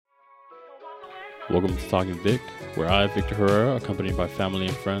Welcome to Talking Vic, where I, Victor Herrera, accompanied by family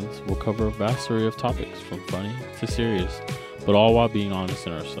and friends, will cover a vast array of topics from funny to serious, but all while being honest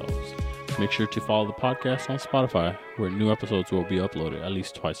in ourselves. Make sure to follow the podcast on Spotify, where new episodes will be uploaded at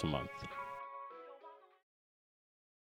least twice a month.